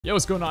Yo,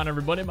 what's going on,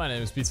 everybody? My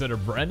name is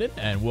Speedsetter Brendan,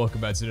 and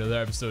welcome back to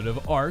another episode of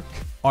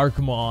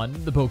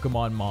Arcmon, the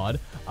Pokemon mod.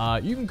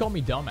 You can call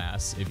me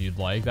Dumbass if you'd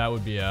like. That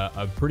would be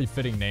a pretty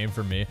fitting name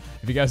for me.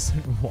 If you guys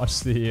didn't watch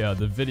the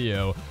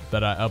video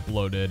that I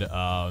uploaded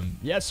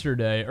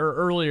yesterday, or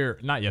earlier,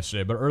 not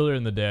yesterday, but earlier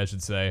in the day, I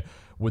should say,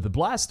 with the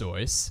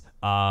Blastoise,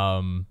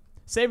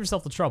 save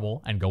yourself the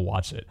trouble and go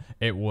watch it.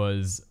 It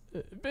was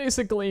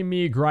basically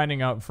me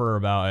grinding up for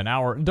about an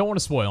hour. Don't want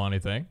to spoil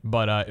anything,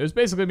 but it was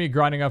basically me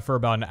grinding up for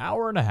about an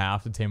hour and a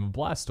half to tame a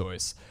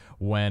Blastoise.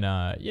 When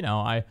you know,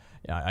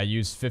 I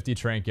use 50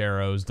 Trank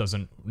arrows,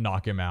 doesn't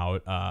knock him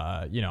out.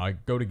 You know, I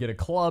go to get a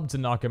club to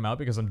knock him out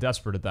because I'm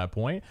desperate at that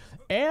point,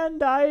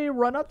 and I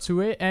run up to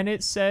it and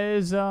it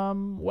says,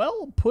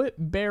 well, put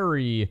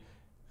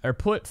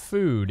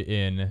food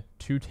in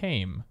to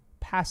tame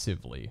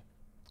passively.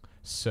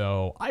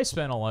 So I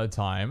spent a lot of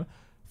time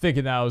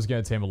thinking that I was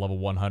going to tame a level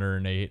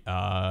 108,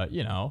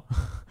 you know,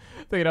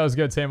 thinking I was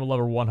going to tame a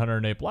level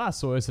 108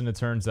 Blastoise, and it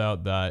turns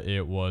out that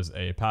it was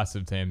a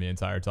passive tame the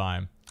entire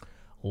time.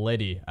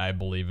 Liddy, I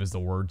believe, is the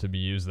word to be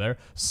used there.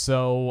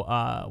 So,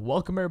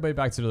 welcome everybody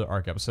back to the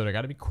Arc episode. I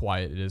got to be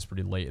quiet. It is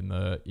pretty late in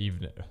the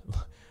evening.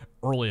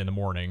 Early in the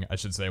morning, I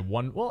should say.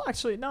 Well,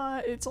 actually, nah,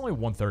 it's only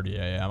 1:30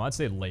 a.m. I'd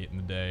say late in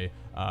the day.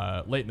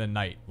 Late in the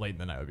night. Late in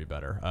the night would be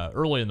better.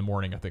 Early in the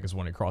morning, I think, is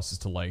when it crosses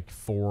to like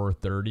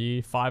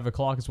 4:30, 5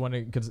 o'clock is when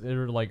it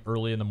considered like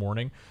early in the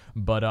morning.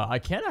 But I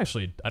don't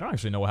actually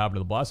know what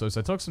happened to the Blastoise.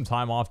 I took some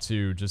time off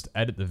to just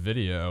edit the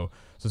video.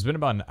 So it's been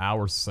about an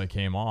hour since I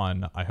came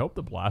on. I hope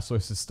the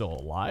Blastoise is still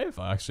alive.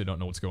 I actually don't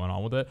know what's going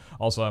on with it.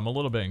 Also, I'm a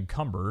little bit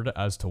encumbered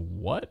as to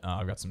what.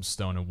 I've got some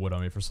stone and wood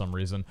on me for some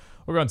reason.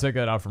 We're going to take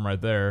that out from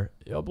right there.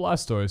 Yo,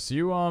 Blastoise,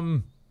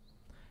 you,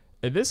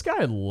 if this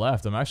guy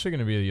left, I'm actually going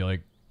to be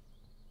like,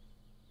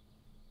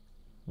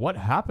 what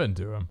happened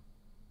to him?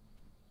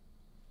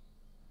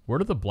 Where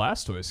did the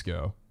Blastoise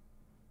go?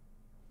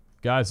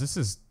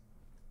 Guys,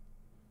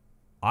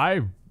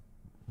 I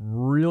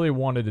really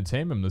wanted to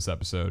tame him this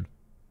episode.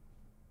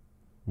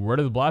 Where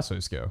did the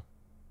Blastoise go?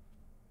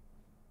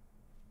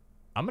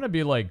 I'm going to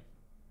be like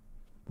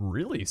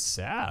really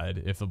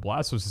sad if the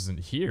Blastoise isn't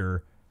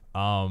here.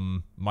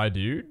 My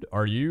dude,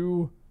 are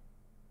you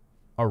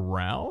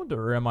around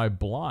or am I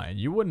blind?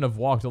 You wouldn't have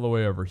walked all the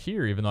way over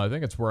here, even though I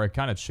think it's where I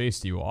kind of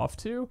chased you off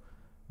to,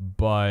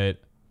 but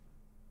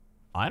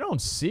I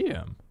don't see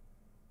him.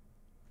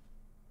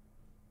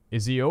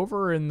 Is he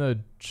over in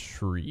the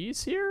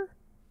trees here?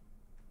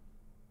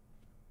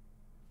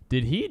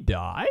 Did he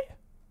die?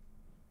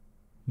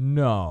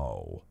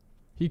 No,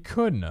 he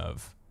couldn't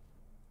have.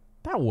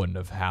 That wouldn't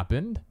have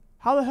happened.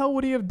 How the hell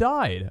would he have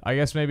died? I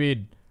guess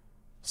maybe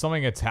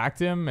something attacked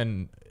him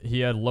and he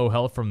had low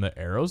health from the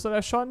arrows that I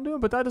shot into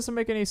him, but that doesn't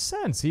make any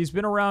sense. He's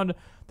been around.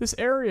 This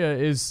area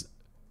is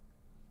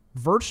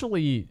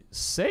virtually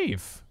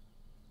safe.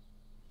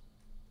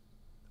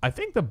 I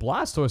think the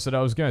Blastoise that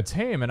I was going to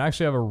tame and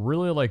actually have a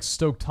really like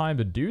stoked time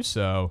to do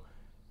so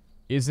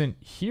isn't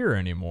here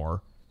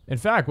anymore. In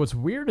fact, what's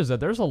weird is that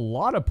there's a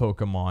lot of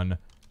Pokemon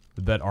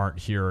that aren't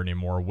here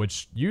anymore,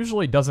 which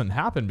usually doesn't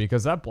happen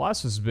because that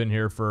Blastoise has been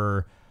here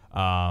for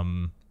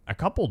a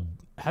couple.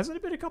 Hasn't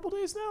it been a couple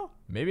days now?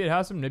 Maybe it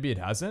hasn't, maybe it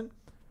hasn't.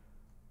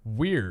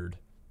 Weird.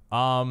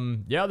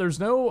 Yeah, there's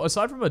no,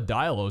 aside from a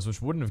Dialos,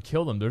 which wouldn't have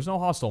killed him, there's no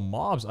hostile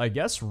mobs. I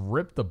guess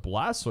rip the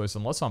Blastoise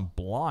unless I'm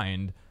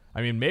blind.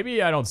 I mean,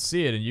 maybe I don't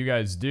see it and you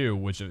guys do,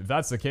 which if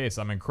that's the case,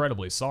 I'm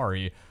incredibly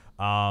sorry.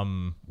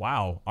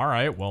 Wow. All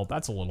right. Well,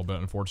 that's a little bit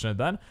unfortunate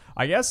then.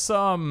 I guess,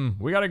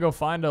 we gotta go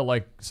find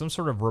some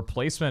sort of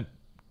replacement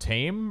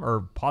tame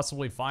or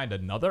possibly find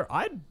another.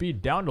 I'd be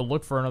down to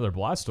look for another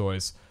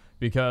Blastoise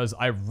because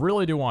I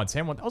really do want to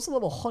tame one. That was a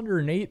level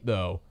 108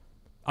 though.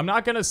 I'm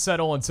not going to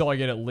settle until I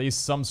get at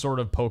least some sort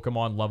of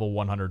Pokemon level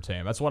 100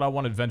 tame. That's what I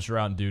want to venture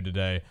out and do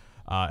today.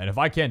 And if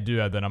I can't do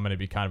that, then I'm going to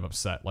be kind of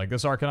upset. Like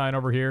this Arcanine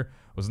over here,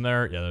 wasn't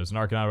there? Yeah, there's an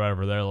Arcanine right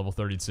over there, level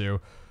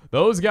 32.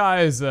 Those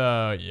guys,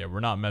 yeah,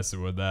 we're not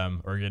messing with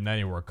them or getting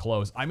anywhere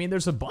close. I mean,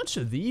 there's a bunch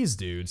of these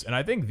dudes, and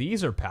I think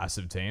these are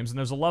passive tames, and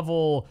there's a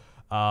level,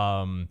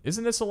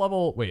 isn't this a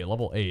level, wait,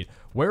 level 8.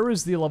 Where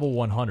is the level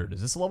 100?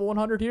 Is this a level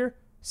 100 here?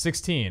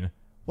 16.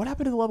 What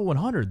happened to the level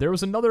 100? There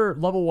was another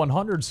level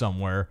 100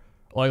 somewhere,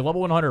 like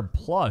level 100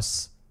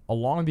 plus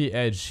along the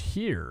edge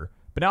here,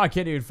 but now I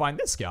can't even find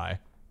this guy.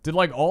 Did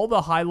like all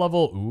the high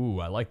level, ooh,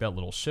 I like that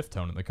little shift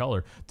tone in the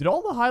color. Did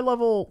all the high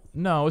level,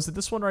 no, is it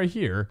this one right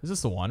here? Is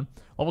this the one?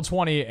 Level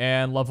 20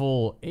 and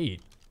level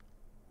 8.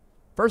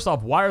 First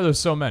off, why are there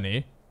so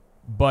many?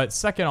 But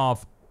second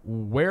off,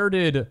 where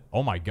did,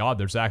 oh my God,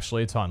 there's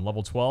actually a ton.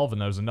 Level 12 and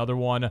there's another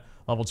one,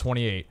 level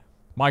 28.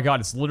 My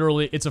God, it's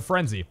literally, it's a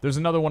frenzy. There's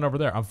another one over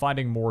there. I'm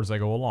finding more as I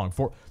go along.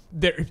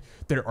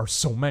 There are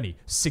so many.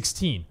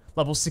 16,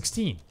 level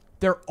 16.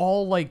 They're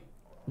all like,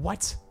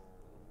 what?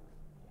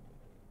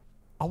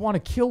 I want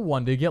to kill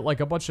one to get like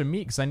a bunch of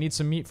meat because I need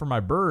some meat for my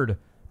bird.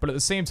 But at the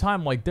same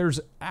time, like there's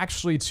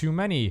actually too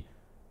many.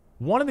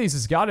 One of these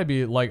has got to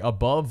be like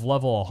above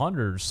level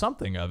 100 or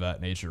something of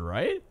that nature,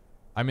 right?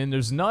 I mean,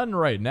 there's none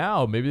right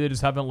now. Maybe they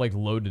just haven't, like,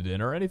 loaded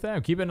in or anything.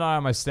 I'm keeping an eye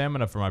on my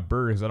stamina for my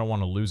bird because I don't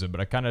want to lose it, but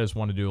I kind of just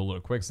want to do a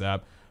little quick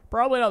zap.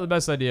 Probably not the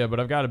best idea, but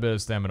I've got a bit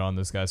of stamina on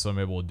this guy, so I'm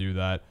able to do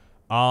that.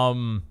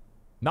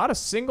 Not a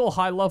single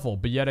high level,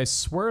 but yet I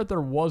swear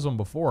there was one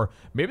before.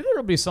 Maybe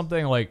there'll be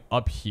something, like,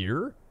 up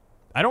here.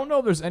 I don't know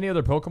if there's any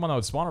other Pokemon that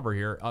would spawn over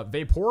here.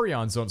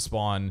 Vaporeons don't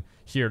spawn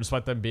here,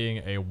 despite them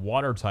being a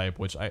water type,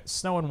 which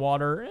snow and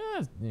water,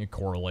 it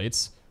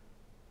correlates.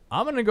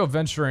 I'm going to go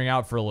venturing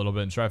out for a little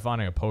bit and try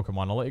finding a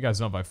Pokemon. I'll let you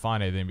guys know if I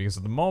find anything, because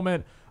at the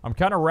moment, I'm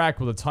kind of racked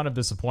with a ton of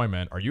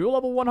disappointment. Are you a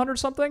level 100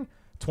 something?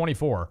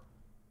 24.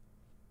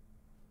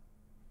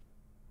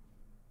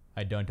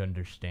 I don't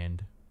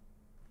understand.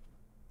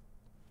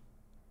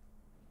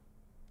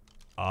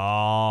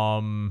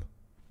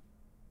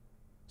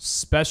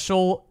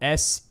 Special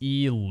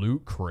SE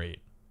loot crate.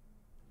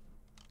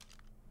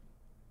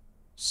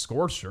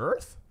 Scorched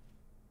Earth?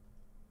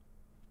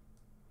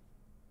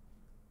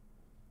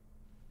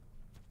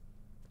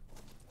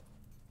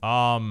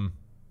 Oh.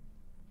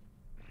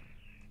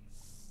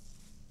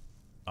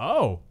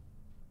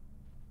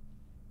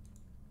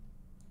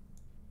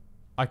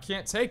 I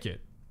can't take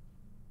it.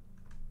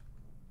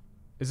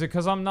 Is it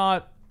because I'm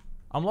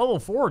level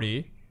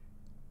 40?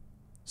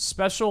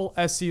 Special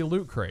SE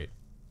loot crate.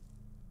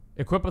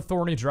 Equip a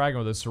thorny dragon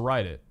with this to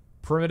ride it.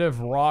 Primitive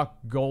rock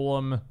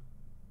golem.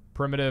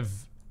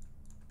 Primitive.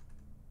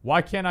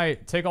 Why can't I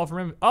take all from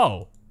him?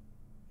 Oh.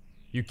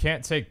 You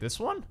can't take this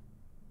one?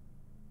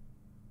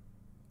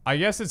 I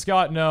guess it's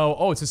got no...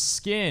 Oh, it's a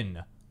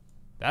skin.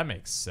 That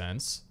makes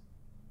sense.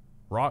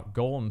 Rock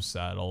golem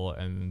saddle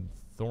and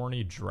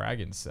thorny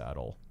dragon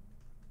saddle.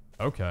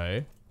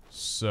 Okay.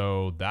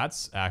 So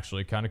that's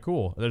actually kind of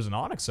cool. There's an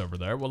Onyx over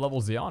there. What level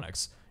is the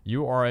Onyx?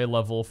 You are a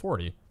level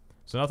 40.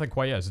 So nothing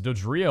quite yet. It's a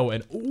Dodrio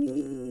and...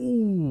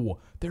 Ooh!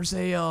 There's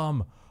a,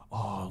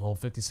 level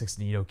 56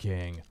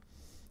 Nidoking.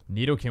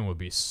 Nidoking would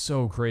be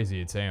so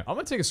crazy to tame. I'm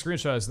going to take a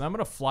screenshot of this and I'm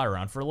going to fly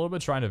around for a little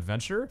bit trying to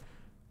adventure.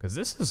 Because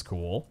this is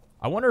cool.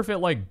 I wonder if it,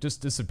 like, just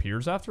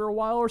disappears after a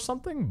while or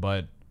something,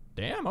 but...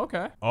 Damn,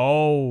 okay.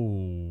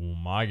 Oh,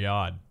 my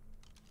God.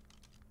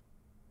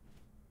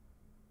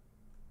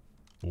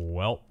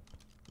 Well,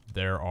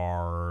 there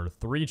are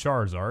 3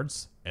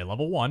 Charizards. A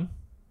level 1.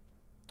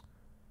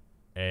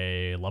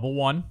 A level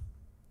 1.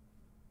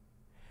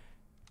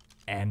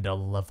 And a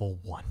level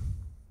 1.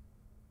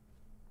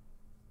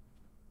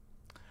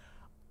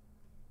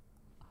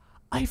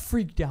 I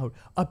freaked out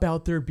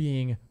about there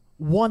being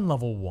 1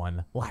 level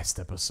 1 last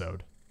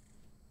episode.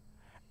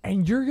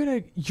 And you're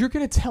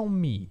gonna tell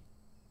me,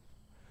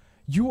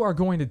 you are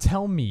going to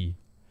tell me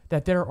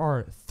that there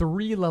are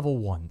 3 level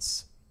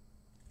 1s.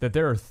 That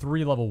there are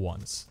 3 level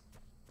 1s.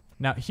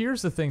 Now,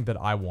 here's the thing that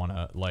I want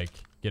to, like,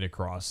 get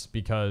across,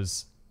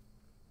 because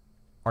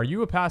are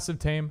you a passive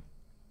tame?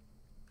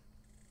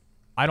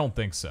 I don't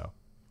think so.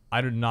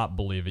 I do not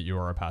believe that you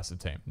are a passive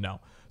tame. No.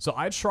 So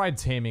I tried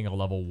taming a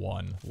level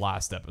 1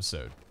 last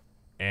episode,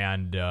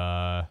 and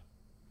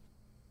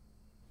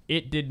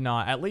it did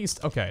not, at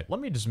least, okay, let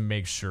me just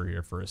make sure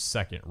here for a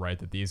second, right,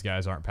 that these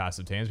guys aren't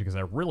passive tames, because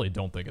I really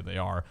don't think that they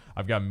are.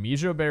 I've got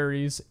Mijo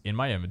berries in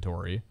my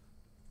inventory.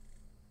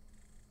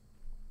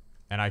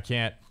 And I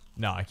can't,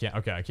 no, I can't,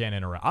 okay, I can't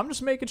interact. I'm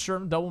just making sure,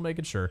 I'm double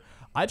making sure.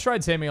 I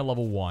tried taming a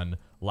level 1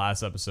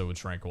 last episode with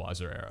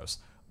Tranquilizer Arrows.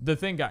 The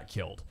thing got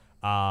killed.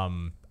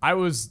 I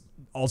was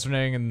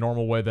alternating in the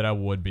normal way that I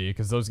would be,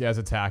 because those guys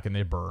attack and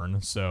they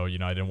burn, so, you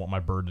know, I didn't want my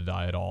bird to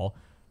die at all.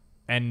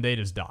 And they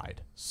just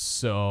died.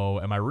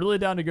 So, am I really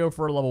down to go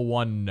for a level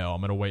 1? No,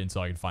 I'm going to wait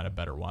until I can find a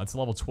better one. It's a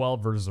level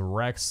 12 versus a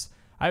Rex.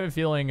 I have a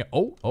feeling,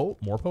 oh,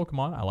 more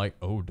Pokemon. I like,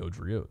 oh,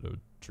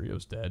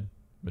 Dodrio's dead.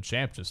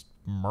 Machamp just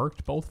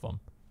murked both of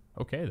them.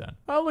 Okay, then.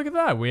 Oh, look at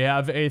that. We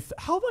have a...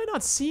 How have I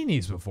not seen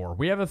these before?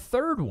 We have a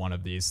 3rd one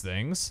of these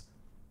things.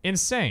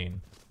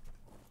 Insane.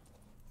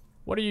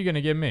 What are you going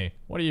to give me?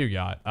 What do you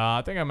got?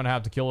 I think I'm going to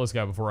have to kill this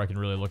guy before I can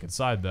really look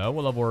inside, though.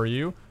 What level are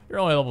you? You're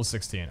only level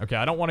 16. Okay,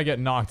 I don't want to get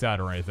knocked out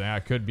or anything.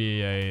 That could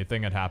be a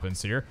thing that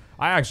happens here.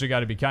 I actually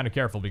got to be kind of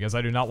careful because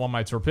I do not want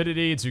my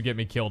Torpidity to get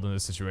me killed in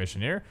this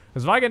situation here.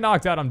 Because if I get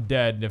knocked out, I'm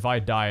dead. And if I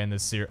die in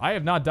this series... I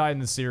have not died in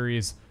this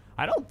series.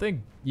 I don't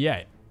think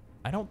yet.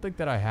 I don't think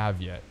that I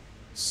have yet.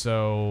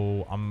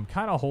 So I'm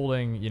kind of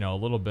holding, you know, a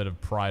little bit of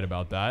pride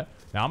about that.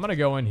 Now I'm going to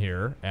go in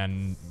here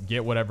and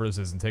get whatever this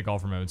is and take all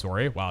from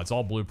inventory. Wow, it's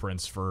all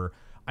blueprints for,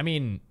 I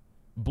mean,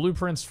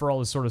 blueprints for all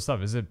this sort of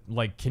stuff. Is it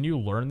like, can you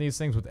learn these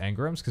things with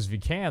engrams? Because if you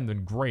can,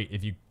 then great.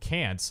 If you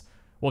can't,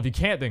 well, if you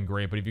can't, then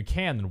great. But if you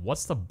can, then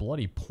what's the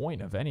bloody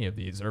point of any of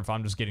these? Or if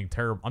I'm just getting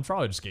terrible, I'm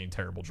probably just getting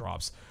terrible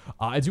drops.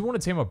 I do want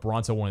to tame up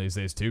Bronto one of these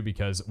days too,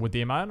 because with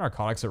the amount of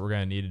narcotics that we're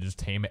going to need to just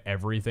tame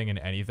everything and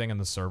anything in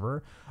the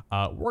server,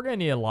 we're going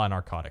to need a lot of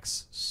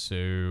narcotics.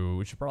 So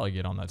we should probably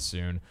get on that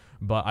soon.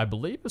 But I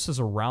believe this is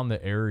around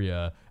the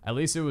area. At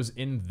least it was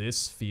in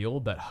this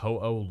field that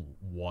Ho-Oh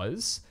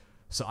was.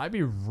 So I'd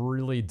be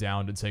really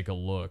down to take a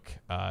look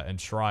and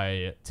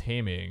try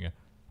taming.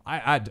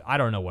 I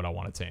don't know what I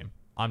want to tame.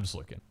 I'm just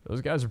looking.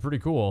 Those guys are pretty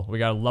cool. We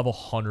got a level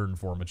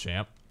 104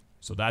 Machamp.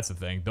 So that's the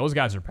thing. Those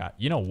guys are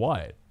you know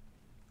what?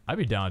 I'd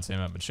be down to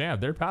Sam and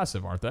Machamp. They're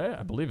passive, aren't they?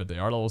 I believe it. They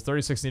are levels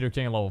 36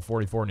 Nidoking and level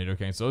 44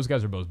 Nidoking. So those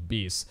guys are both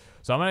beasts.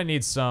 So I'm going to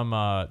need some...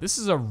 this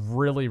is a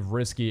really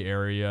risky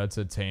area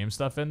to tame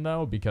stuff in,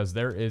 though, because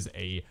there is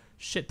a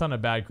shit ton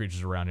of bad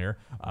creatures around here.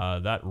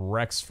 That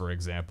Rex, for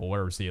example,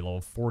 where is he? Level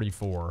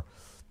 44.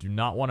 Do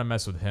not want to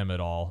mess with him at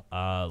all.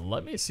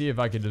 Let me see if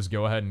I can just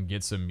go ahead and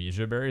get some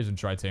Misha berries and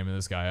try taming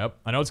this guy up.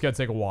 I know it's going to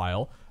take a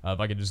while. If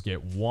I can just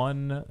get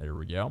one... There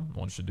we go.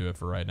 One should do it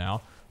for right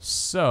now.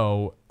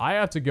 So, I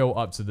have to go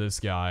up to this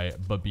guy,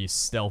 but be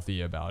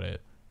stealthy about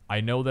it.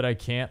 I know that I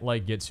can't,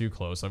 like, get too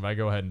close. If I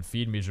go ahead and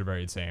feed Misha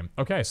berry tame.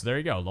 Okay, so there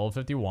you go. Level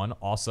 51.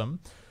 Awesome.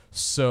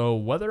 So,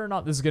 whether or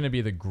not this is going to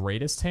be the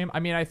greatest tame... I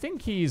mean, I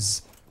think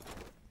he's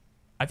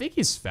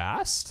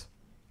fast.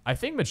 I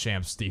think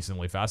Machamp's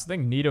decently fast. I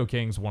think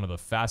Nidoking's one of the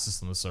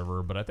fastest on the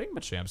server, but I think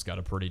Machamp's got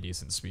a pretty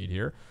decent speed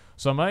here.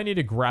 So I might need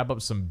to grab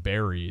up some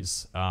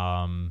berries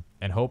and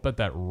hope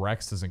that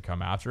Rex doesn't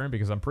come after him,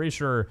 because I'm pretty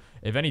sure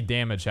if any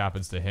damage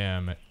happens to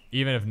him,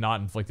 even if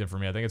not inflicted for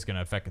me, I think it's going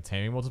to affect a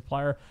taming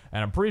multiplier,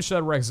 and I'm pretty sure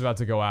that Rex is about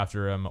to go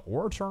after him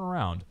or turn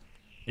around.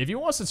 If he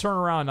wants to turn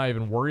around and not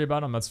even worry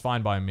about him, that's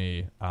fine by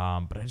me.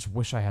 But I just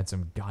wish I had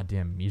some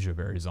goddamn Misha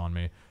berries on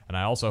me. And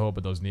I also hope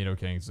that those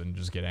Nidokings didn't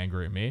just get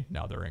angry at me.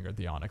 No, they're angry at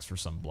the Onyx for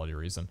some bloody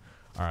reason.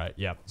 Alright,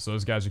 yeah. So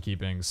those guys are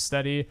keeping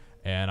steady.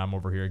 And I'm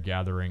over here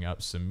gathering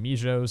up some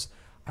Mijos.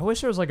 I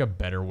wish there was like a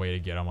better way to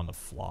get them on the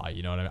fly.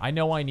 You know what I mean? I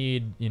know I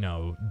need, you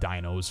know,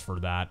 dinos for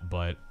that.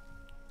 But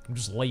I'm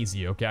just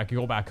lazy, okay? I could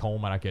go back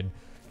home and I could...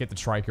 get the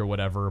trike or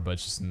whatever, but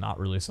it's just not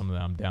really something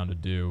that I'm down to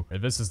do.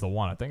 If this is the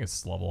one, I think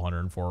it's level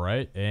 104,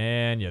 right?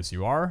 And yes,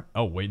 you are.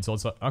 Oh, wait until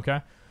it's... Okay.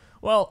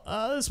 Well,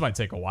 this might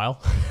take a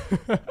while.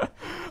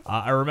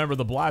 I remember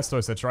the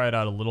Blastoise, I tried it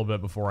out a little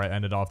bit before I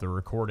ended off the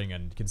recording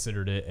and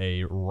considered it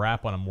a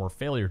wrap on a more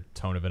failure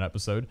tone of an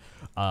episode.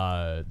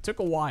 Took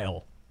a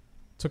while.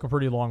 Took a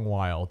pretty long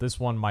while. This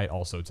one might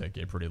also take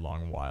a pretty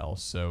long while.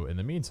 So in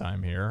the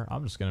meantime here,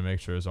 I'm just going to make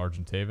sure it's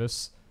Argentavis.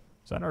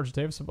 Is that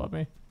Argentavis above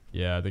me?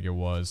 Yeah, I think it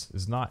was.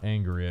 Is not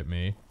angry at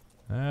me.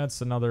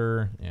 That's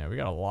another... Yeah, we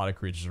got a lot of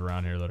creatures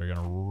around here that are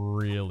going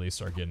to really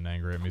start getting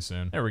angry at me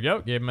soon. There we go.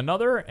 Gave him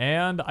another.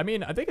 And, I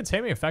mean, I think a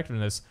taming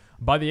effectiveness,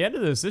 by the end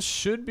of this, this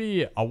should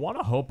be, I want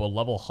to hope, a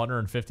level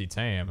 150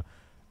 tame.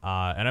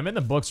 And I'm in the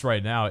books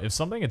right now. If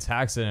something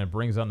attacks it and it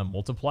brings down the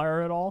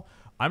multiplier at all,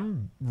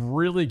 I'm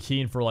really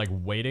keen for, like,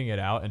 waiting it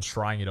out and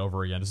trying it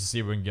over again just to see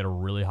if we can get a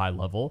really high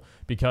level.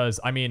 Because,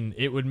 I mean,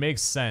 it would make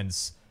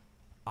sense...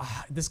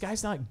 this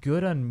guy's not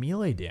good on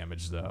melee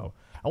damage, though.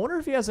 I wonder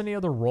if he has any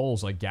other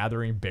roles, like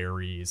gathering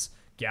berries,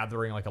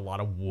 gathering, like, a lot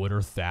of wood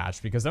or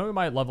thatch, because then we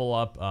might level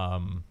up,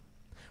 well,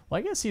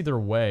 I guess either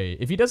way.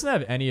 If he doesn't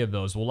have any of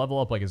those, we'll level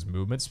up, like, his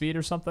movement speed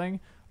or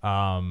something.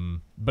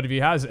 But if he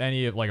has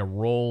any, like, a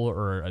role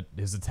or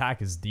his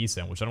attack is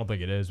decent, which I don't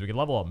think it is, we could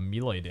level up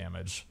melee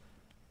damage.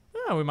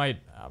 Yeah, we might.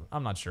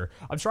 I'm not sure.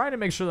 I'm trying to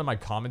make sure that my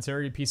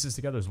commentary pieces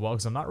together as well,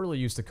 because I'm not really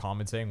used to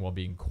commentating while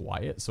being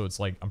quiet. So it's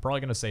like I'm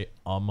probably going to say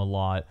a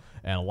lot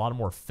and a lot of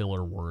more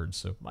filler words.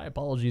 So my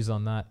apologies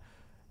on that.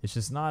 It's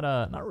just not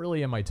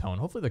really in my tone.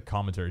 Hopefully the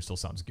commentary still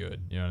sounds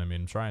good. You know what I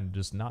mean? I'm trying to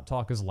just not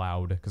talk as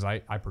loud, because I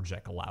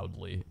project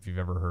loudly. If you've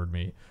ever heard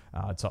me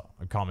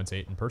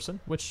commentate in person,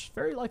 which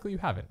very likely you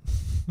haven't.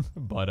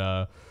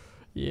 But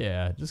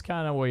yeah, just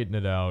kind of waiting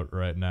it out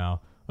right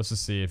now. Let's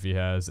just see if he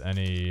has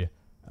any...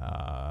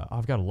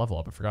 I've got to level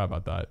up. I forgot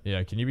about that.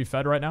 Yeah, can you be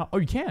fed right now? Oh,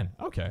 you can.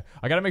 Okay.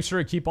 I got to make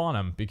sure to keep on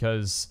him,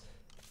 because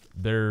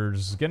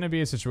there's going to be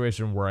a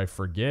situation where I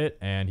forget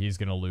and he's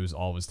going to lose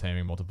all of his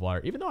taming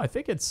multiplier. Even though I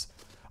think it's...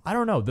 I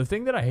don't know. The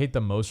thing that I hate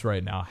the most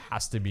right now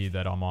has to be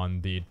that I'm on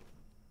the...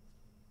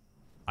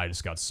 I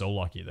just got so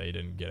lucky that he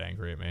didn't get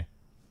angry at me.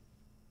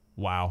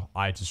 Wow.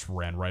 I just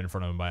ran right in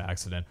front of him by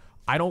accident.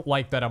 I don't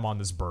like that I'm on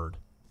this bird.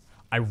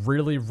 I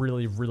really,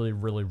 really, really,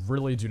 really,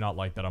 really do not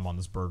like that I'm on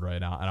this bird right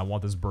now, and I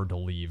want this bird to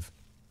leave.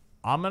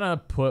 I'm going to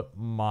put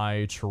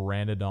my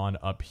Pteranodon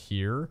up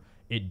here.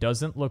 It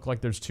doesn't look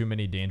like there's too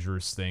many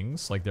dangerous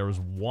things. Like, there was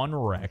one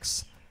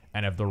Rex,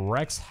 and if the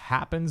Rex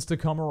happens to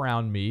come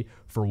around me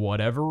for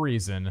whatever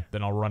reason,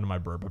 then I'll run to my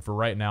bird. But for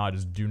right now, I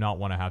just do not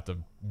want to have to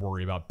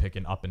worry about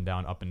picking up and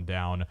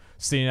down,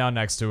 sitting down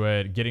next to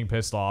it, getting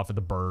pissed off at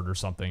the bird or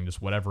something,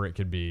 just whatever it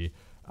could be.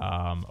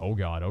 Oh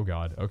god.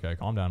 Okay,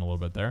 calm down a little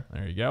bit there.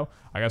 There you go.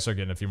 I gotta start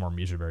getting a few more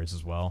Misha berries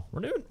as well.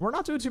 We're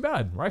not doing too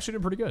bad. We're actually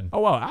doing pretty good. Oh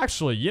wow,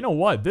 actually, you know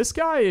what? This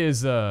guy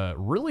is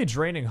really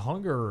draining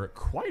hunger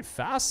quite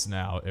fast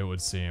now, it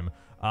would seem.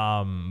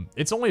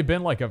 It's only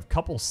been like a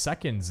couple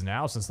seconds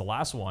now since the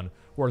last one,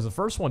 whereas the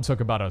first one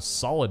took about a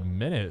solid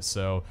minute.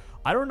 So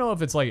I don't know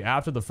if it's like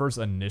after the first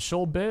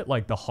initial bit,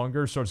 like the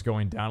hunger starts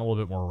going down a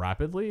little bit more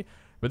rapidly.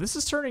 But this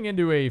is turning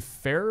into a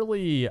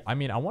fairly, I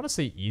mean, I want to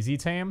say easy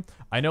tame.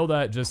 I know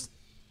that just...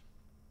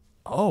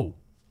 Oh.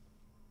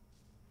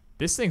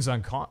 This thing's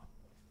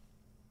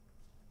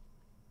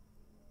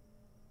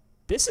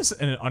This is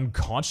an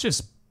unconscious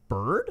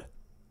bird?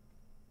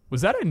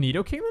 Was that a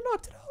Nidoking that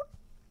knocked it out?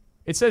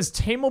 It says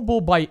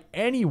tameable by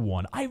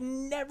anyone. I've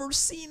never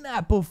seen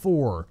that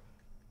before.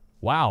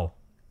 Wow.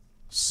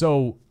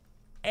 So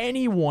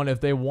anyone, if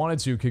they wanted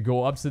to, could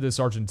go up to this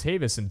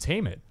Argentavis and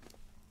tame it.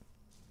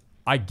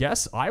 I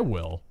guess I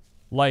will.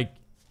 Like,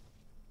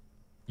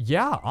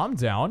 yeah, I'm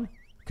down.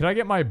 Could I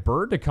get my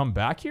bird to come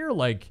back here?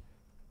 Like,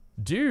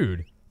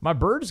 dude, my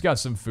bird's got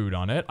some food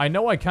on it. I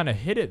know I kind of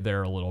hit it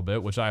there a little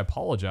bit, which I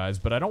apologize,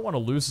 but I don't want to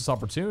lose this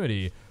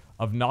opportunity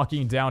of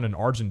knocking down an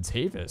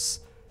Argentavis,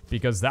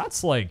 because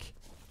that's like,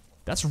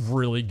 that's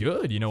really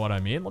good, you know what I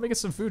mean? Let me get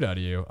some food out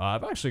of you.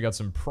 I've actually got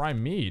some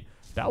prime meat.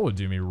 That would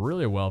do me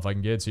really well if I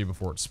can get it to you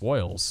before it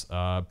spoils.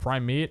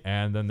 Prime meat,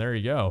 and then there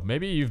you go.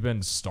 Maybe you've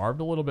been starved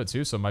a little bit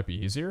too, so it might be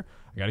easier.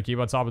 I gotta keep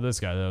on top of this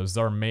guy, though. This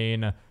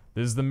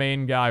is the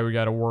main guy we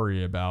gotta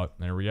worry about.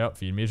 There we go.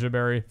 Feed Misha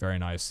Berry. Very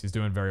nice. He's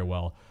doing very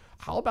well.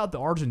 How about the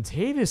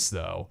Argentavis,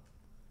 though?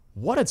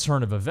 What a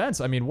turn of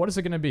events. I mean, what is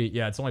it gonna be?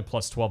 Yeah, it's only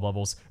plus 12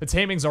 levels. The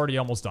taming's already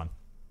almost done.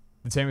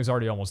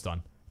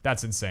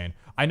 That's insane.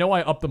 I know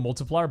I upped the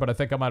multiplier, but I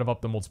think I might have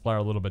upped the multiplier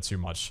a little bit too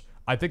much.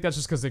 I think that's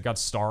just because it got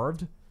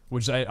starved,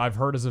 which I've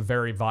heard is a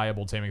very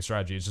viable taming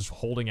strategy. It's just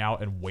holding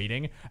out and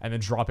waiting, and then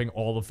dropping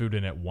all the food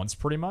in at once,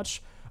 pretty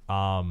much.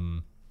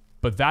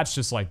 But that's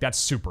just like, that's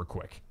super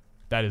quick.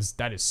 That is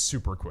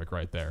super quick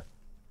right there.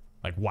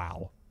 Like,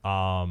 wow.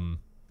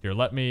 Here,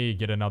 let me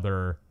get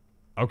another.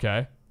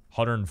 Okay,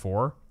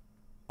 104.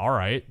 All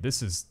right,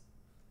 this is,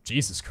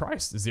 Jesus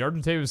Christ. Is the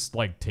Argentavis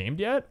like tamed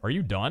yet? Are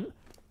you done?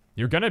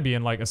 You're gonna be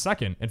in like a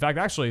second. In fact,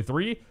 actually,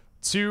 3,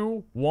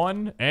 2,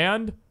 1,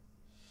 and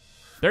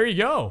there you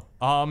go.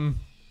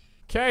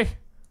 K.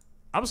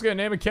 I'm just gonna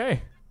name it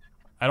K.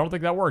 I don't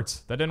think that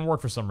worked. That didn't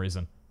work for some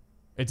reason.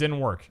 It didn't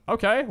work.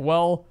 Okay,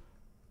 well,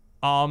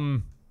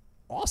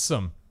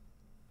 awesome.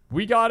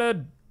 We got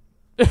a.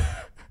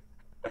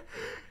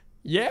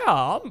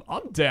 Yeah,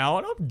 I'm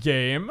down. I'm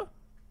game.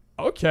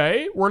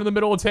 Okay, we're in the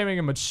middle of taming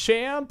a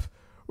Machamp.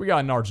 We got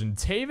an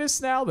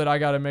Argentavis now that I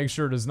gotta make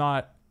sure does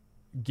not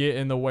get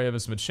in the way of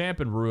this Machamp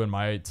and ruin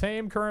my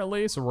tame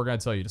currently. So we're gonna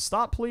tell you to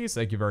stop, please.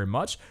 Thank you very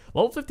much.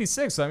 Level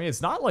 56. I mean,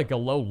 it's not like a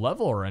low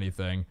level or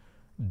anything,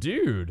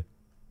 dude.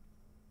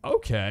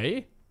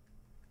 Okay.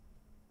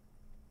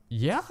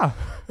 Yeah.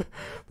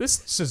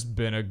 This has just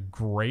been a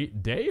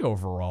great day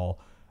overall.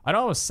 I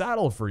don't have a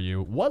saddle for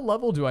you. What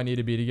level do I need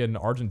to be to get an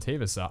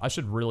Argentavis out? I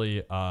should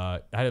really,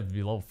 I have to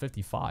be level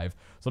 55.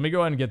 So let me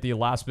go ahead and get the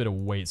last bit of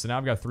weight. So now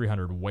I've got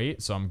 300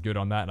 weight, so I'm good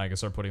on that, and I can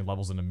start putting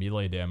levels into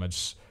melee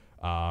damage.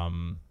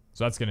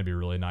 So that's going to be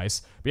really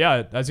nice. But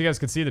yeah, as you guys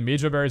can see, the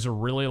Mejo berries are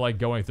really like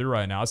going through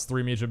right now. It's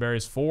 3 Mejo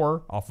berries,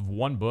 4 off of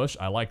 1 bush.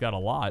 I like that a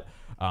lot.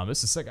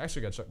 This is sick. I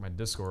actually got to check my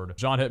Discord.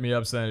 John hit me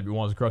up saying if he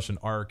wants to crush an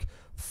arc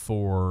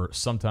for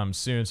sometime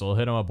soon, so I'll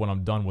hit him up when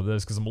I'm done with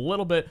this, because I'm a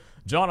little bit,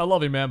 John, I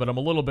love you, man, but I'm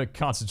a little bit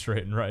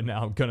concentrating right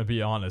now. I'm going to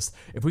be honest.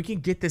 If we can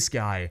get this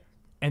guy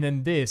and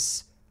then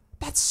this,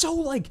 that's so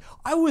like,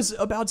 I was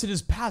about to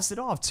just pass it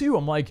off too.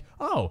 I'm like,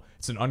 oh,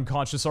 it's an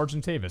unconscious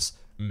Argentavis.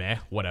 Meh,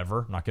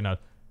 whatever. Not gonna.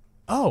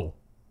 Oh,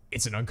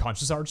 it's an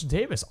unconscious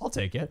Argentavis. I'll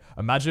take it.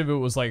 Imagine if it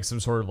was like some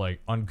sort of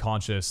like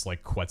unconscious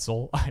like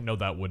Quetzal. I know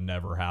that would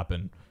never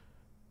happen.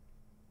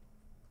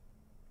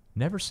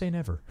 Never say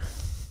never.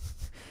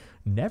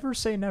 Never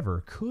say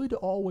never. Could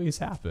always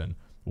happen.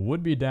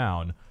 Would be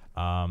down.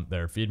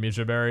 There, feed me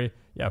Jabari.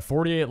 Yeah,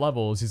 48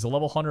 levels. He's a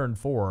level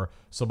 104.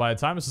 So by the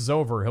time this is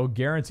over, he'll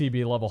guarantee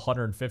be level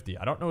 150.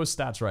 I don't know his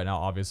stats right now.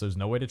 Obviously, there's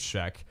no way to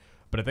check.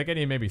 But I think I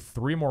need maybe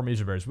 3 more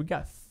Mejo berries. We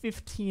got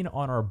 15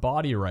 on our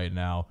body right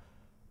now.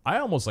 I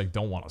almost like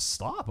don't want to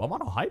stop. I'm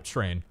on a hype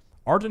train.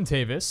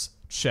 Argentavis,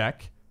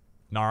 check.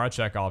 Nara,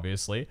 check,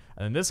 obviously.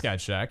 And then this guy,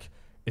 check.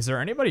 Is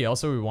there anybody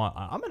else that we want?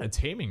 I'm in a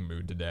taming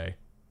mood today.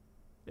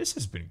 This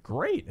has been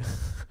great.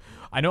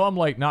 I know I'm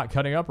like not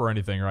cutting up or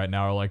anything right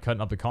now, or like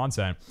cutting up the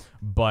content,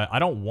 but I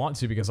don't want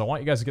to, because I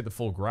want you guys to get the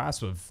full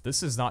grasp of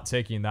this is not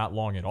taking that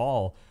long at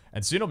all.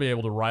 And soon I'll be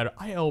able to ride.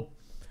 I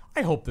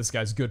hope this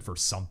guy's good for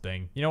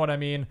something. You know what I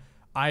mean?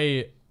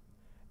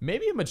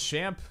 Maybe a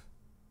Machamp.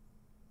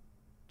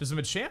 Does a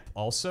Machamp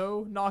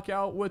also knock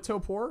out with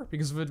Topor?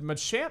 Because if a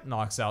Machamp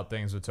knocks out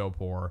things with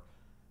Topor,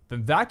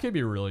 then that could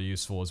be really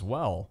useful as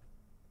well.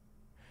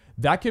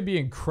 That could be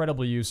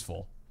incredibly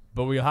useful.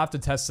 But we'll have to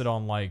test it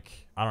on,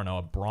 like, I don't know,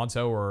 a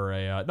Bronto or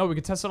a... no, we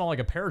could test it on, like,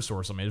 a Parasaur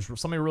or something. It's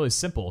something really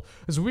simple.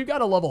 Because we've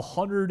got a level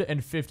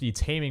 150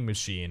 taming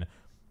machine.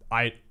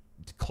 I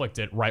clicked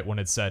it right when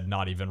it said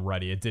not even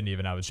ready. It didn't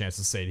even have a chance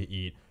to say to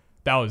eat.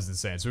 That was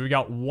insane. So we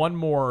got one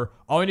more.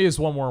 All we need is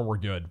one more and we're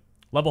good.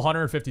 Level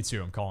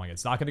 152, I'm calling it.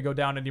 It's not going to go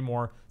down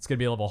anymore. It's going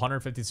to be level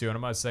 152, and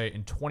I'm going to say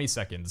in 20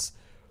 seconds.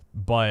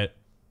 But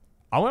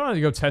I want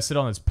to go test it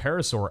on this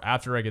Parasaur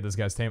after I get this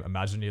guy's tame.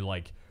 Imagine he,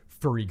 like,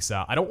 freaks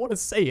out. I don't want to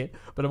say it,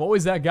 but I'm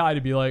always that guy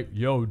to be like,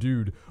 yo,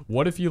 dude,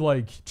 what if he,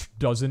 like,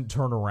 doesn't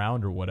turn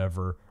around or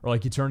whatever? Or,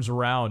 like, he turns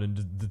around and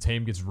the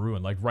tame gets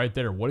ruined. Like, right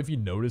there. What if he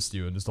noticed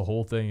you and just the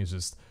whole thing is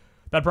just...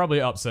 That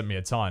probably upset me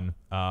a ton.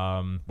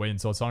 Wait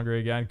until it's hungry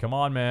again. Come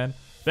on, man.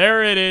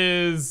 There it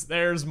is.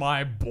 There's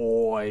my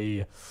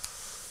boy.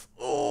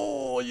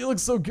 Oh, you look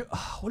so good.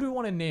 What do we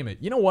want to name it?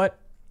 You know what?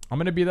 I'm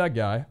going to be that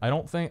guy. I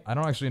don't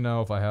actually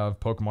know if I have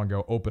Pokemon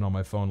Go open on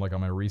my phone like on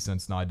my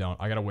recents. No, I don't.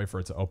 I got to wait for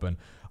it to open.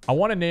 I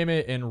want to name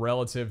it in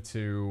relative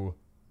to...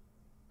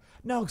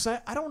 No, because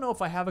I don't know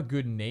if I have a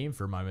good name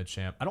for my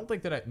Machamp. I don't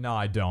think that No,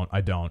 I don't.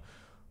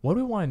 What do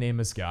we want to name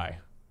this guy?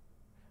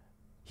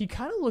 He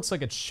kind of looks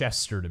like a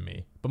Chester to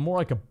me, but more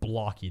like a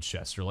blocky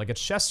Chester. Like a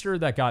Chester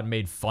that got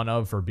made fun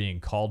of for being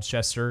called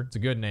Chester. It's a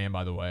good name,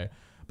 by the way.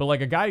 But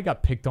like a guy who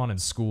got picked on in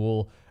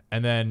school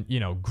and then, you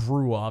know,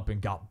 grew up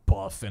and got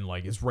buff and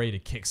like is ready to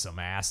kick some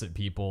ass at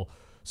people.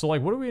 So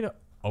like, what do we know?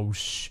 Oh,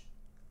 shit.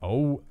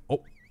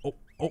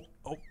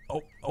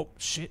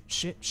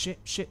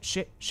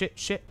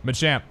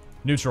 Machamp.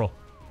 Neutral.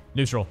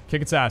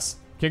 Kick its ass.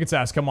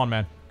 Come on,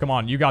 man. Come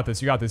on. You got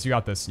this.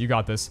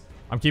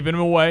 I'm keeping him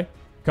away.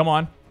 Come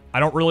on. I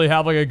don't really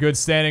have like a good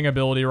standing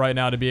ability right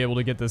now to be able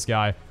to get this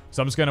guy.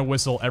 So I'm just going to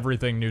whistle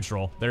everything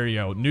neutral. There you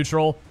go.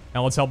 Neutral.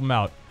 And let's help him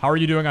out. How are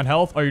you doing on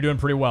health? Oh, you're doing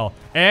pretty well.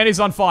 And he's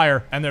on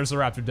fire. And there's the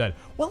raptor dead.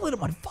 What lit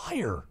him on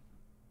fire?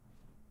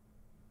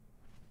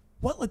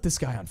 What lit this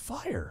guy on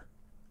fire?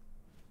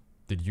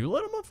 Did you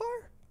lit him on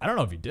fire? I don't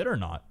know if you did or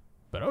not.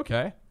 But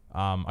okay.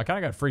 I kind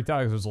of got freaked out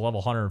because it was a level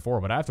 104,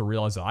 but I have to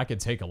realize that I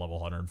could take a level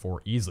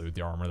 104 easily with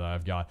the armor that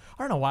I've got.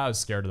 I don't know why I was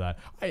scared of that.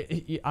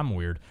 I'm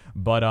weird.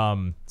 But,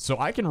 so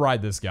I can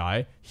ride this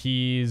guy.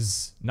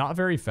 He's not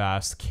very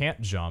fast, can't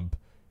jump.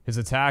 His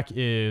attack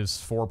is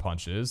 4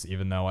 punches,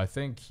 even though I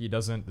think he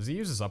doesn't... Does he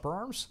use his upper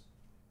arms?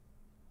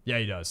 Yeah,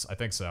 he does. I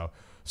think so.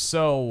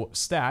 So,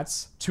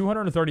 stats,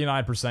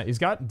 239%. He's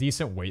got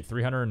decent weight,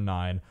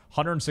 309,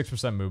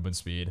 106% movement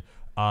speed.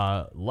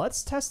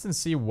 Let's test and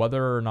see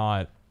whether or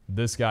not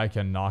this guy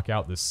can knock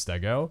out this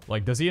Stego.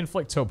 Like, does he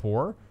inflict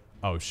Topor?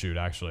 Oh, shoot,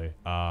 actually.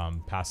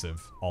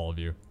 Passive, all of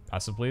you.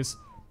 Passive, please.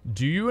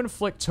 Do you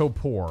inflict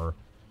Topor,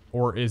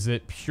 or is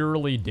it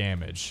purely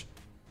damage?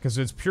 Because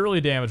if it's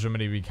purely damage, I'm going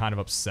to be kind of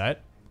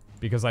upset.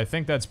 Because I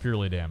think that's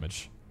purely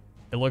damage.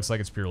 It looks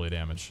like it's purely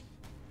damage.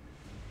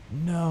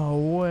 No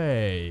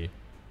way.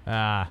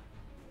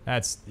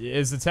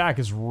 His attack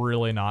is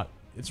really not...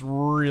 It's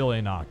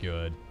really not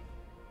good.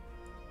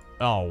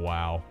 Oh,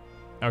 wow.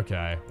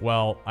 Okay,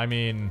 well, I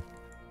mean...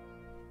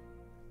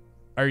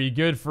 Are you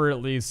good for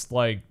at least,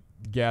 like,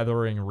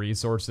 gathering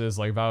resources?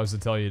 Like, if I was to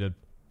tell you to...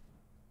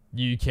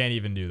 You can't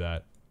even do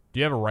that.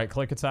 Do you have a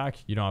right-click attack?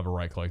 You don't have a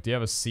right-click. Do you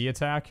have a C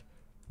attack?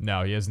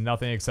 No, he has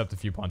nothing except a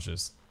few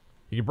punches.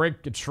 He can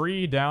break a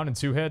tree down in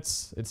 2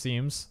 hits, it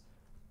seems.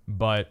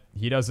 But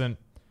he doesn't...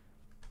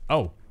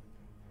 Oh.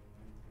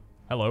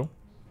 Hello.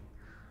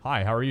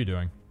 Hi, how are you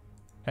doing?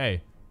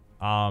 Hey.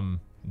 Do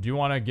you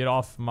want to get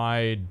off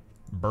my...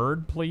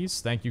 bird, please?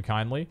 Thank you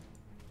kindly.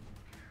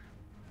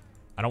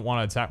 I don't want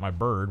to attack my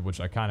bird, which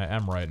I kind of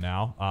am right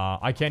now.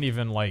 I can't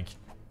even, like...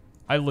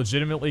 I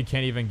legitimately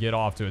can't even get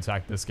off to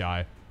attack this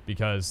guy.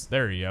 Because,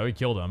 there you go, he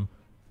killed him.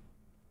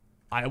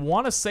 I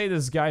want to say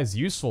this guy is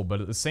useful,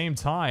 but at the same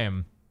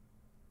time...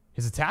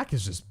 His attack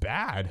is just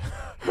bad.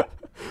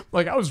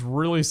 Like, I was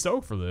really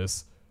stoked for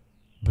this.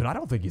 But I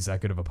don't think he's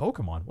that good of a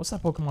Pokemon. What's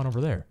that Pokemon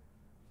over there?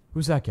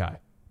 Who's that guy?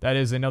 That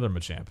is another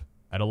Machamp.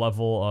 At a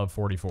level of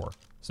 44.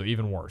 So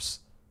even worse.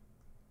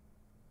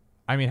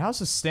 I mean, how's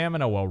his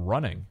stamina while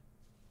running?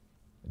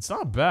 It's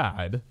not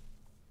bad.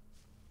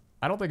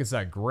 I don't think it's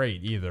that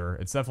great either.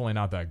 It's definitely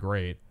not that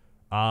great.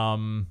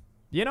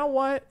 You know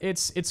what?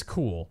 It's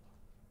cool.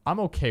 I'm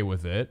okay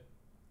with it.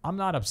 I'm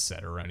not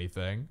upset or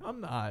anything.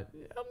 I'm not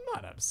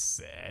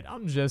upset.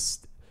 I'm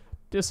just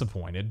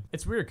disappointed.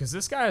 It's weird because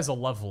this guy has a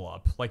level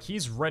up. Like,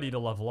 he's ready to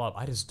level up.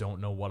 I just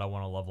don't know what I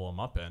want to level him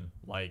up in.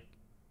 Like,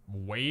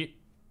 weight.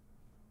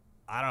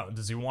 I don't...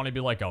 Does he want to be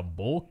like a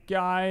bulk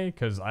guy?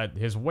 Because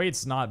his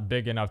weight's not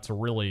big enough to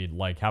really,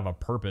 like, have a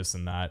purpose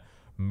in that.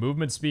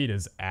 Movement speed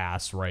is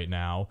ass right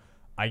now.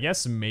 I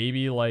guess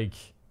maybe, like...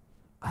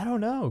 I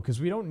don't know,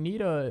 because we don't need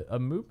a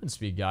movement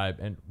speed guy,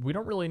 and we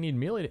don't really need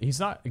melee.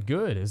 He's not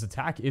good. His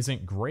attack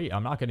isn't great.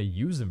 I'm not going to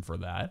use him for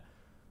that.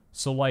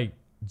 So, like,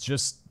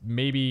 just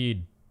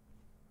maybe...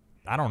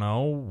 I don't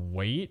know,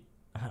 wait?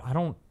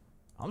 I'm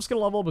just going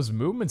to level up his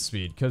movement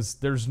speed, because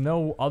there's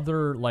no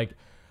other, like...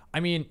 I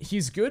mean,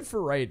 he's good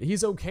for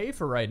he's okay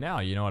for right now,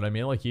 you know what I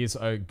mean? Like, he's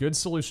a good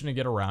solution to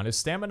get around. His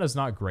stamina's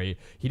not great.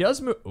 He does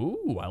move,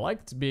 ooh, I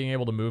liked being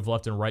able to move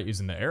left and right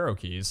using the arrow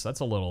keys. That's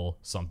a little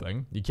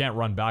something. You can't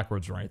run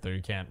backwards right there.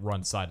 You can't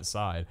run side to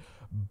side.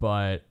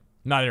 But,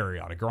 not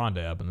Ariana Grande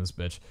up in this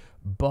bitch.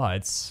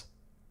 But,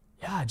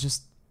 yeah,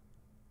 just,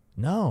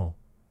 no.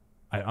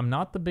 I'm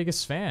not the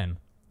biggest fan,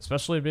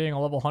 especially being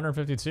a level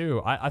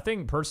 152. I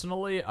think,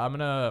 personally, I'm going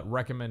to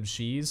recommend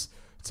Cheese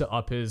to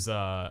up his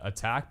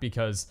attack,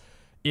 because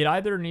it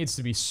either needs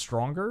to be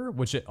stronger,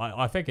 which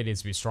I think it needs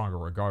to be stronger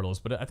regardless,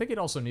 but I think it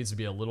also needs to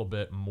be a little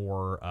bit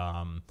more,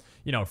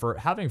 you know, for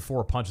having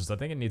 4 punches, I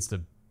think it needs to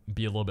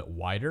be a little bit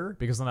wider,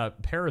 because on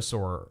that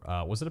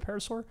Parasaur, was it a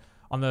Parasaur?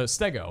 On the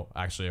stego,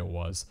 actually, it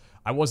was.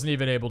 I wasn't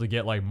even able to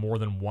get like more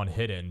than one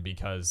hit in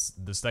because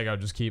the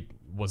stego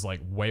was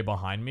like way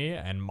behind me,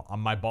 and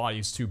my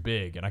body's too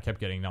big, and I kept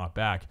getting knocked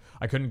back.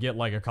 I couldn't get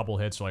like a couple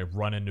hits or like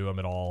run into him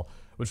at all,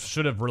 which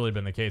should have really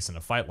been the case in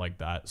a fight like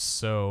that.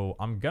 So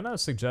I'm gonna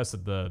suggest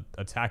that the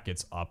attack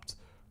gets upped.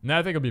 And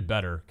I think it'll be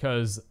better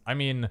because, I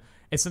mean,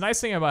 it's a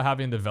nice thing about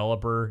having a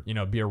developer, you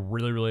know, be a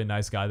really, really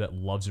nice guy that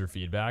loves your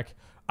feedback.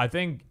 I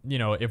think, you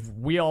know, if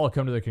we all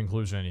come to the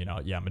conclusion, you know,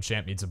 yeah,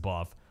 Machamp needs a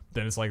buff,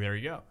 then it's like, there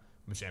you go.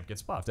 Machamp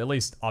gets buffed. At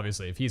least,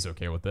 obviously, if he's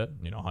okay with it,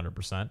 you know,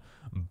 100%.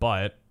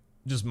 But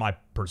just my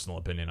personal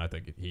opinion, I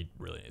think he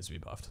really needs to be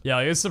buffed. Yeah,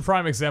 like, it's the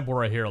prime example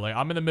right here. Like,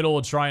 I'm in the middle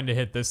of trying to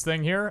hit this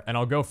thing here, and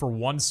I'll go for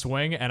one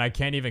swing, and I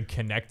can't even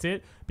connect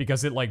it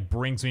because it, like,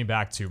 brings me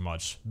back too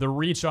much. The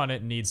reach on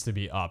it needs to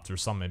be upped or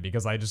something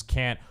because I just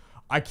can't...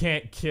 I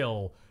can't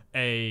kill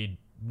a...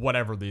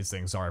 whatever these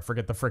things are. I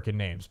forget the freaking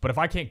names. But if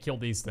I can't kill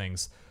these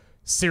things...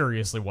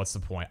 seriously, what's the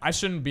point? I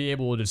shouldn't be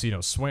able to just, you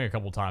know, swing a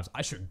couple times.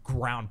 I should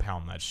ground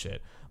pound that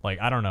shit.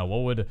 Like, I don't know,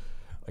 what would,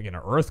 like an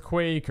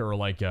earthquake or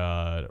like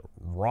a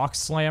rock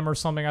slam or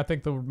something, I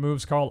think the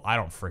move's called. I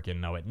don't freaking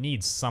know. It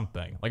needs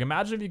something. Like,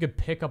 imagine if you could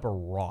pick up a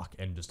rock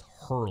and just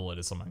hurl it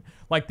at something.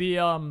 Like the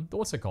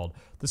what's it called?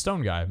 The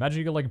stone guy. Imagine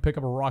you could like pick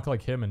up a rock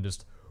like him and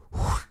just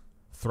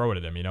throw it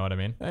at him, you know what I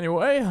mean?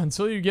 Anyway,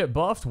 until you get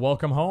buffed,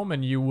 welcome home,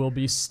 and you will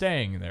be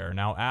staying there.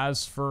 Now,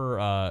 as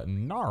for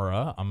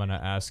Nara, I'm gonna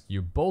ask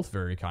you both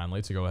very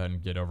kindly to go ahead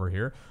and get over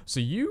here. So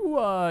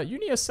you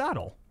need a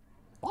saddle.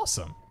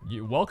 Awesome.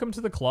 Welcome to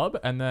the club,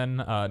 and then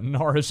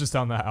Nara's just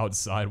on the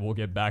outside. We'll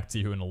get back to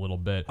you in a little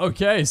bit.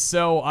 Okay,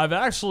 so I've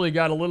actually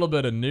got a little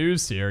bit of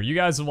news here. You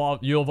guys have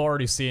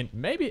already seen,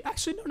 maybe,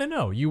 actually,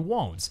 no, you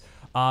won't.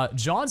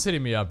 John's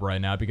hitting me up right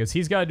now because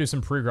he's got to do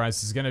some pre-grinds.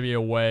 He's going to be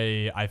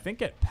away, I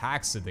think at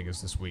PAX, I think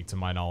is this week, to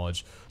my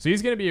knowledge. So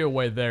he's going to be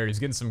away there. He's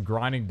getting some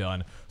grinding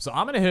done. So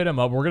I'm going to hit him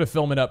up. We're going to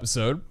film an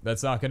episode.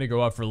 That's not going to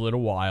go up for a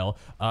little while.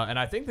 And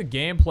I think the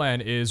game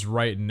plan is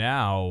right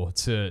now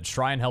to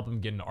try and help him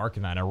get an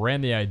Arcanine. I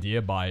ran the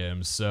idea by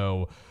him,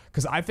 so...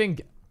 because I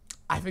think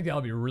that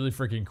would be really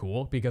freaking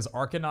cool because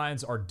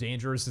Arcanines are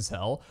dangerous as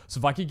hell. So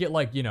if I could get,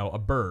 like, you know, a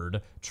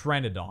bird,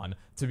 Pteranodon,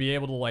 to be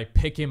able to, like,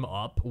 pick him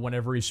up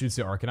whenever he shoots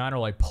the Arcanine or,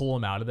 like, pull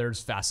him out of there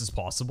as fast as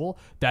possible,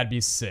 that'd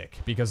be sick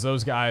because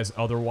those guys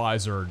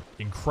otherwise are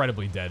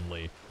incredibly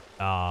deadly.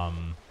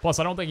 Plus,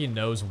 I don't think he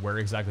knows where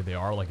exactly they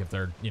are, like if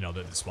they're, you know,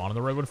 they spawn in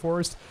the Redwood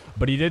Forest.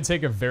 But he did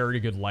take a very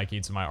good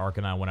liking to my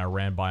Arcanine when I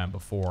ran by him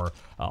before.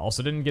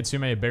 Also, didn't get too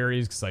many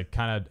berries because I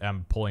kind of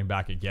am pulling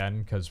back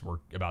again because we're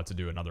about to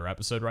do another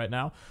episode right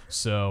now.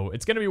 So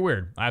it's going to be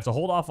weird. I have to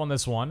hold off on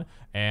this one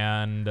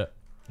and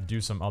do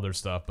some other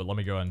stuff, but let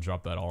me go ahead and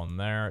drop that all in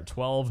there.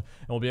 12,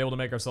 and we'll be able to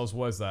make ourselves,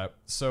 what is that?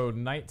 So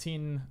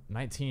 19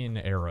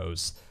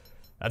 arrows.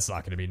 That's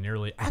not going to be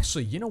nearly...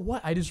 Actually, you know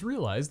what? I just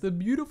realized the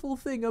beautiful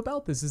thing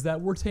about this is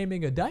that we're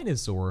taming a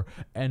dinosaur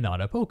and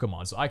not a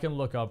Pokemon. So I can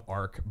look up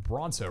Arc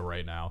Bronto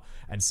right now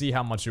and see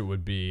how much it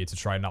would be to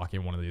try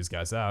knocking one of these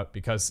guys out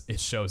because it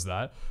shows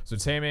that. So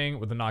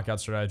taming with the knockout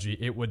strategy,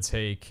 it would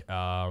take...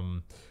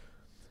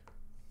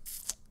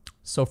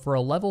 So for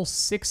a level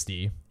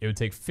 60, it would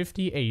take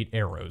 58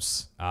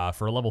 arrows.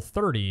 For a level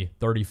 30,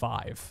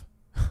 35.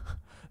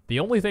 The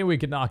only thing we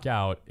could knock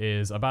out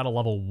is about a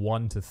level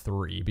 1 to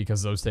 3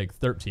 because those take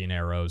 13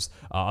 arrows.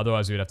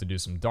 Otherwise, we'd have to do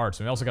some darts.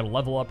 And we also got a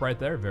level up right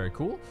there. Very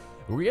cool.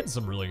 We're getting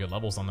some really good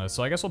levels on this.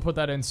 So I guess we'll put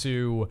that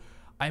into...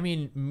 I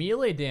mean,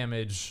 melee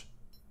damage...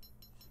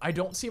 I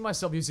don't see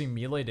myself using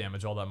melee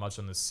damage all that much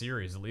on this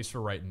series, at least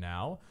for right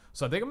now.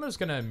 So I think I'm just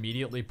going to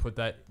immediately put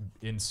that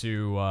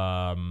into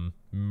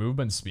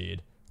movement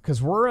speed.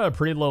 Because we're at a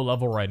pretty low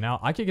level right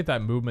now. I could get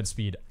that movement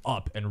speed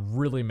up and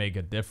really make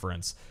a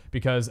difference.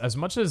 Because as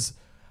much as...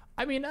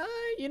 I mean,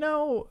 you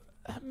know,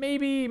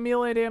 maybe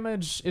melee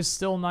damage is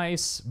still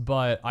nice,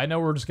 but I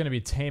know we're just going to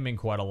be taming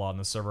quite a lot on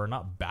the server,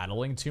 not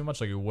battling too much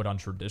like we would on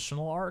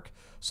traditional Arc.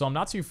 So I'm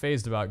not too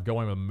phased about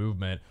going with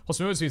movement. Plus,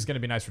 movement speed is going to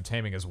be nice for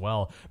taming as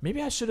well.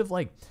 Maybe I should have,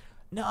 like...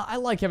 No, I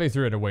like having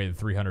 300 away to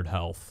 300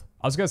 health.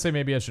 I was going to say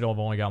maybe I should have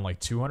only gotten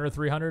like 200,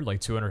 300, like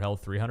 200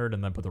 health, 300,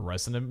 and then put the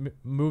rest into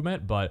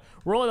movement, but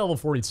we're only level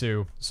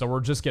 42, so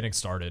we're just getting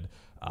started.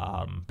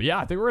 But yeah,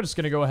 I think we're just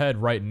going to go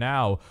ahead right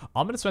now.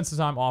 I'm going to spend some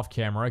time off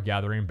camera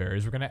gathering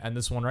berries. We're going to end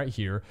this one right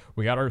here.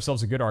 We got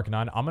ourselves a good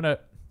Arcanine. I'm going to...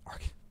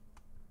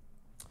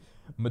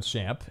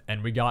 Machamp,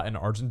 and we got an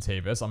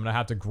Argentavis. I'm going to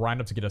have to grind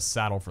up to get a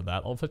saddle for that.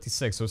 Level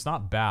 56, so it's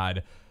not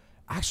bad.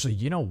 Actually,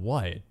 you know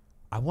what?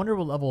 I wonder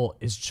what level...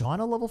 Is John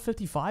a level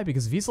 55?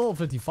 Because if he's level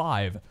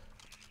 55...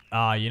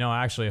 you know,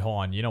 actually, hold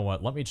on. You know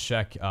what? Let me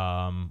check.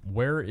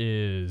 Where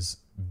is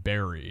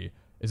Barry?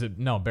 Is it...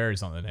 No,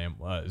 Barry's not the name.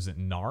 Is it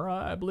Nara,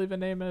 I believe the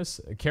name is?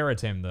 Kara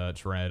tamed the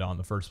Pteranodon in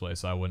the first place,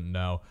 so I wouldn't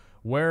know.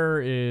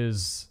 Where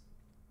is...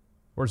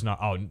 Where's Nara?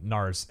 Oh,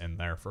 Nara's in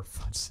there, for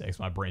fudge's sakes.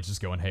 My brain's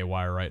just going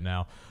haywire right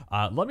now.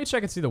 Let me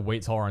check and see the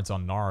weight tolerance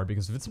on Nara,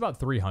 because if it's about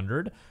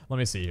 300... Let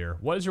me see here.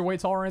 What is your weight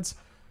tolerance?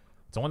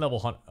 It's only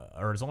level...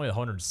 Or it's only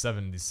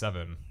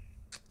 177.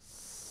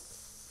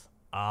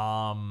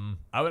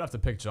 I would have to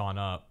pick John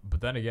up,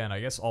 but then again, I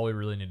guess all we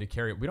really need to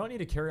carry, we don't need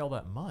to carry all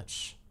that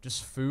much.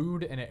 Just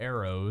food and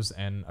arrows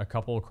and a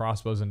couple of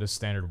crossbows and just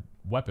standard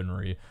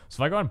weaponry.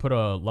 So if I go ahead and put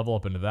a level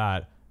up into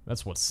that,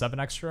 that's what, 7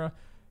 extra?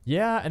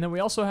 Yeah, and then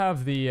we also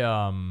have the,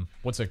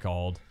 what's it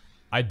called?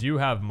 I do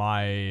have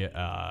my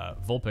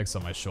Vulpix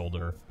on my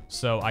shoulder,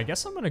 so I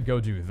guess I'm gonna go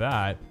do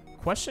that.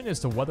 Question is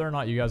to whether or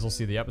not you guys will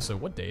see the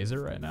episode. What day is it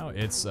right now?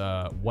 It's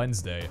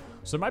Wednesday.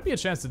 So there might be a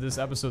chance that this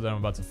episode that I'm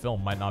about to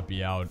film might not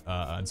be out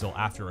until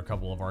after a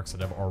couple of arcs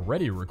that I've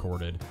already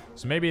recorded.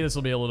 So maybe this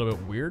will be a little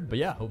bit weird, but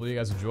yeah, hopefully you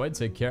guys enjoyed.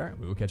 Take care.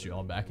 We will catch you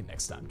all back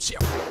next time.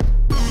 Ciao.